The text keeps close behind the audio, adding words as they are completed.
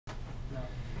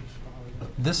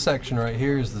This section right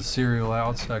here is the serial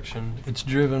out section. It's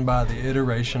driven by the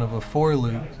iteration of a for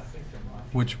loop,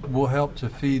 which will help to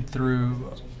feed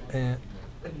through and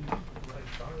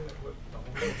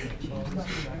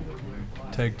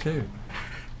take two.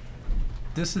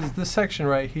 This section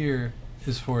right here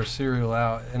is for a serial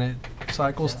out, and it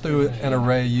cycles through an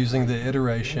array using the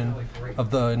iteration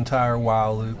of the entire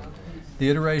while loop.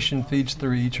 The iteration feeds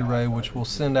through each array, which will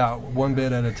send out one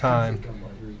bit at a time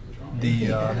the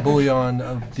boolean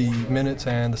of the minutes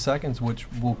and the seconds,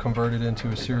 which will convert it into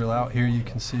a serial out. Here you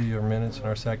can see our minutes and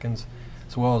our seconds,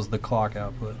 as well as the clock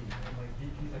output.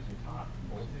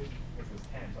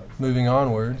 Moving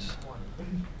onwards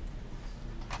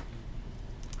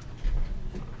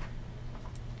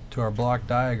to our block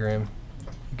diagram,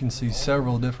 you can see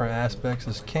several different aspects.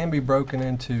 This can be broken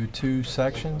into two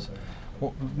sections,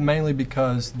 mainly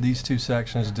because these two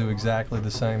sections do exactly the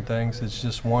same things. It's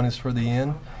just one is for the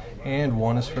in and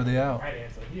one is for the out.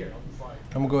 I'm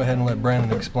going to go ahead and let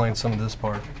Brandon explain some of this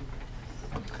part.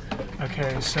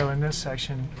 Okay, so in this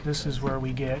section, this is where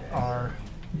we get our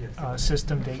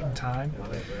system date and time.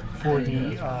 For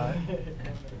the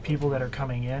people that are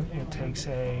coming in, it takes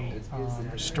a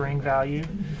string value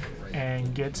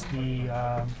and gets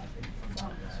the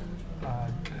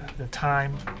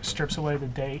time, strips away the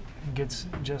date, and gets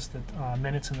just the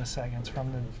minutes and the seconds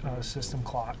from the system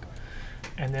clock.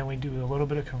 And then we do a little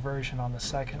bit of conversion on the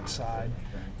second side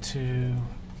to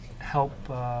help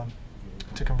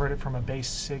to convert it from a base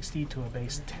 60 to a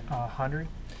base 100.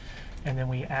 And then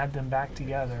we add them back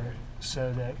together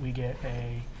so that we get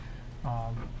a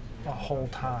whole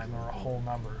time or a whole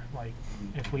number. Like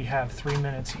if we have 3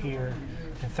 minutes here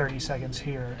and 30 seconds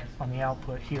here, on the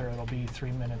output here it'll be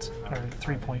 3 minutes or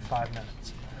 3.5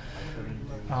 minutes.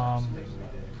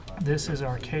 This is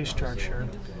our case structure,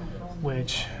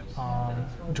 which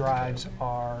drives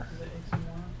our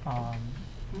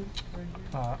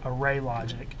array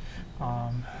logic,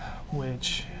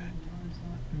 which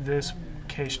this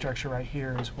case structure right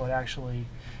here is what actually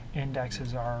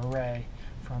indexes our array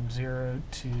from 0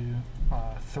 to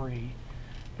 3,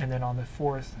 and then on the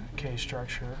fourth case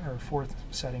structure, or fourth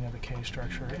setting of the case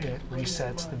structure, it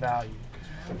resets the value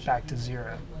back to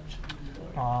 0.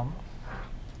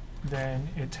 Then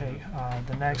it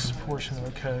the next portion of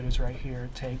the code is right here.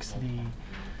 It takes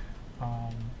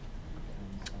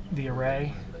the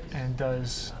array and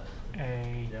does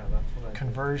a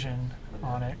conversion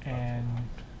on it and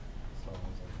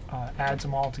adds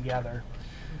them all together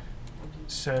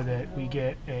so that we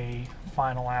get a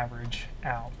final average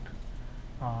out.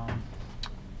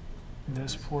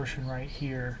 This portion right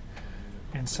here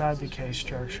inside the case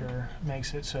structure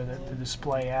makes it so that the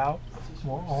display out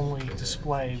will only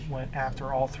display when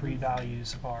after all three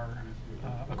values are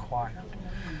acquired.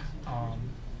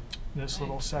 This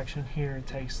little section here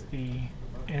takes the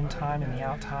in time and the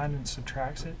out time and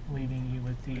subtracts it, leaving you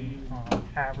with the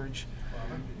average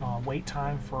wait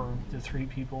time for the 3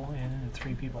 people in and the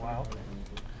 3 people out.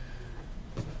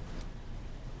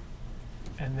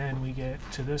 And then we get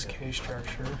to this case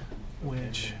structure,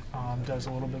 which does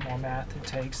a little bit more math. It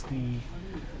takes the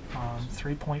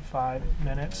 3.5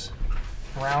 minutes,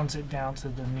 rounds it down to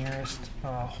the nearest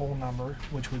whole number,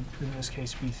 which would in this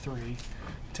case be 3.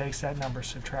 Takes that number,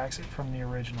 subtracts it from the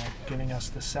original, giving us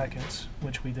the seconds,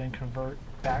 which we then convert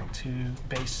back to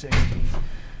base 60,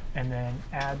 and then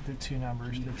add the two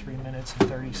numbers, the 3 minutes and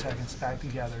 30 seconds, back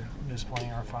together,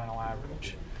 displaying our final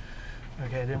average.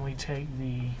 Okay, then we take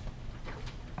the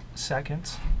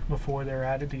seconds before they're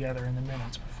added together and the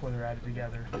minutes before they're added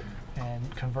together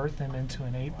and convert them into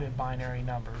an 8-bit binary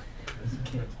number,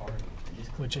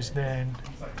 which is then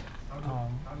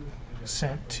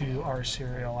sent to our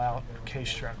serial out case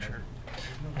structure.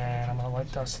 And I'm going to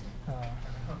let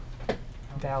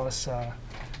Dallas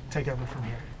take over from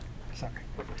here. Sorry.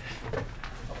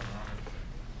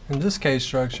 In this case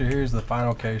structure, here's the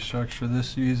final case structure.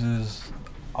 This uses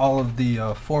all of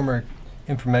the former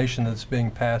information that's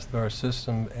being passed through our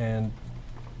system and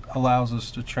allows us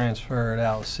to transfer it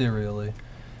out serially.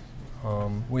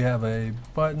 We have a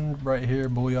button right here,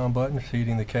 boolean button,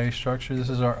 feeding the case structure. This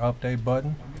is our update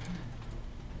button,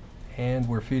 and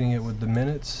we're feeding it with the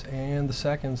minutes and the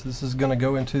seconds. This is going to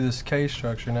go into this case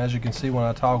structure, and as you can see when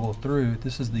I toggle through,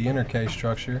 this is the inner case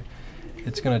structure.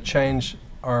 It's going to change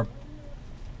our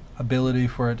ability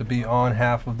for it to be on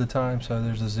half of the time, so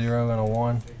there's a 0 and a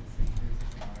 1.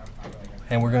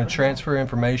 And we're going to transfer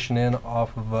information in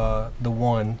off of the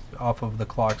 1, off of the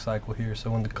clock cycle here. So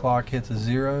when the clock hits a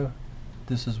 0,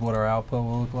 this is what our output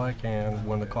will look like, and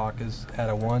when the clock is at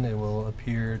a 1, it will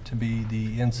appear to be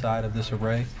the inside of this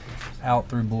array out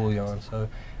through boolean. So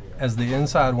As the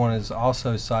inside one is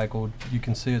also cycled, you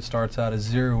can see it starts out as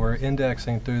 0. We're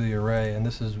indexing through the array, and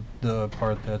this is the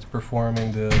part that's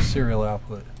performing the serial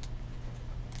output.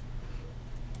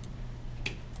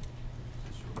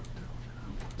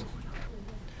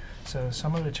 So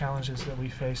some of the challenges that we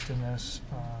faced in this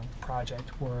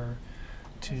project were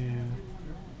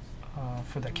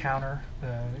for the counter,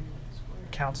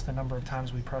 counts the number of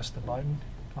times we press the button.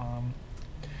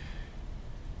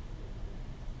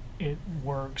 It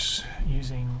works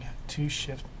using 2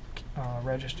 shift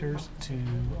registers to,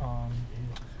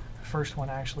 the first one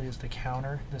actually is the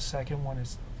counter, the second one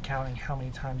is counting how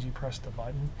many times you press the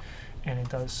button, and it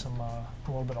does some a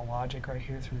little bit of logic right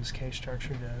here through this case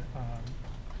structure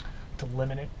to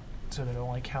limit it so that it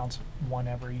only counts 1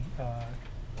 every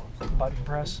button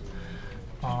press.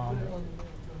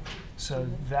 So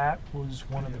that was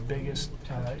one of the biggest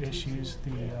issues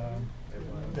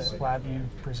that Labview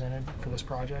presented for this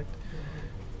project.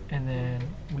 And then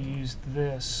we used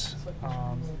this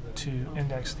to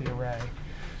index the array,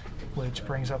 which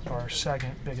brings up our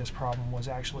second biggest problem, was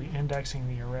actually indexing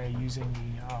the array using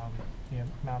the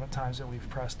amount of times that we've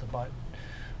pressed the button.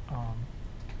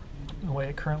 The way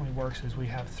it currently works is we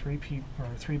have 3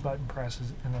 button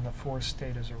presses, and then the 4th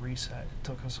state is a reset. It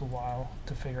took us a while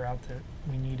to figure out that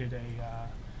we needed a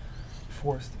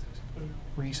fourth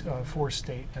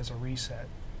state as a reset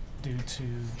due to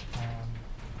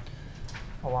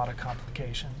a lot of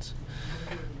complications.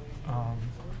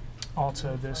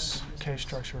 Also, this case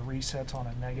structure resets on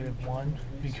a -1,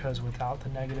 because without the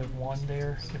 -1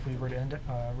 there, if we were to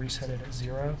reset it at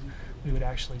 0, we would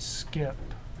actually skip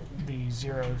the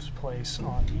 0's place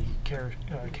on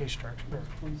the case structure,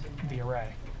 or the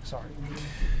array, sorry.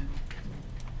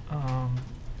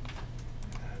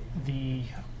 The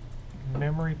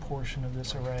memory portion of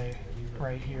this array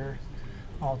right here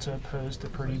also posed a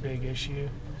pretty big issue.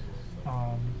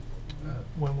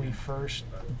 When we first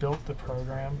built the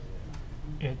program,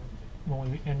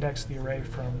 when we indexed the array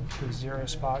from the 0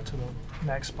 spot to the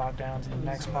next spot down to the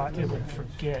next spot, it would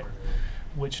forget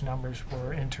which numbers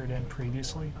were entered in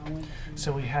previously.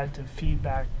 So we had to feed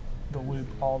back the loop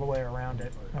all the way around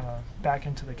it, back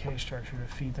into the case structure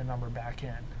to feed the number back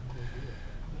in.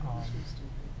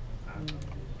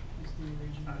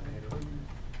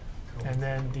 And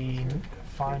then the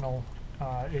final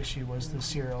issue was the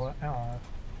serial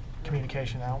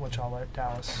communication out, which I'll let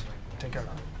Dallas take over.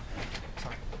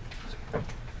 Sorry.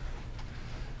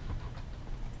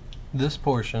 This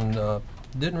portion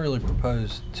didn't really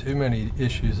propose too many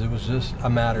issues. It was just a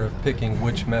matter of picking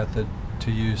which method to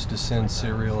use to send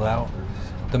serial out.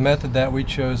 The method that we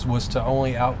chose was to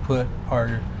only output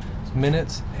our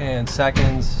minutes and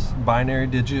seconds binary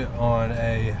digit on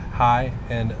a high,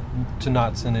 and to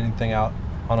not send anything out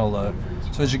on a low.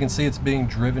 So as you can see, it's being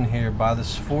driven here by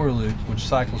this for loop, which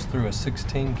cycles through a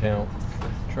 16 count,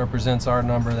 which represents our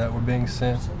number that we're being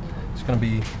sent. It's going to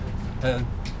be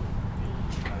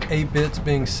 8 bits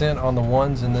being sent on the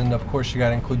ones, and then of course you got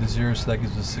to include the zeros, so that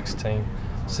gives us 16.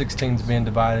 16 is being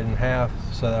divided in half,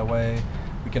 so that way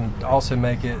we can also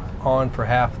make it on for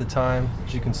half the time.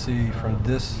 As you can see from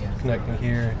this connecting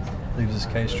here, it leaves this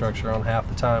case structure on half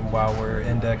the time while we're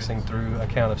indexing through a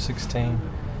count of 16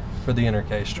 for the inner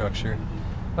case structure.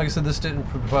 Like I said, this didn't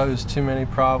propose too many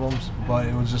problems, but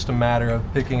it was just a matter of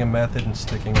picking a method and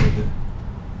sticking with it.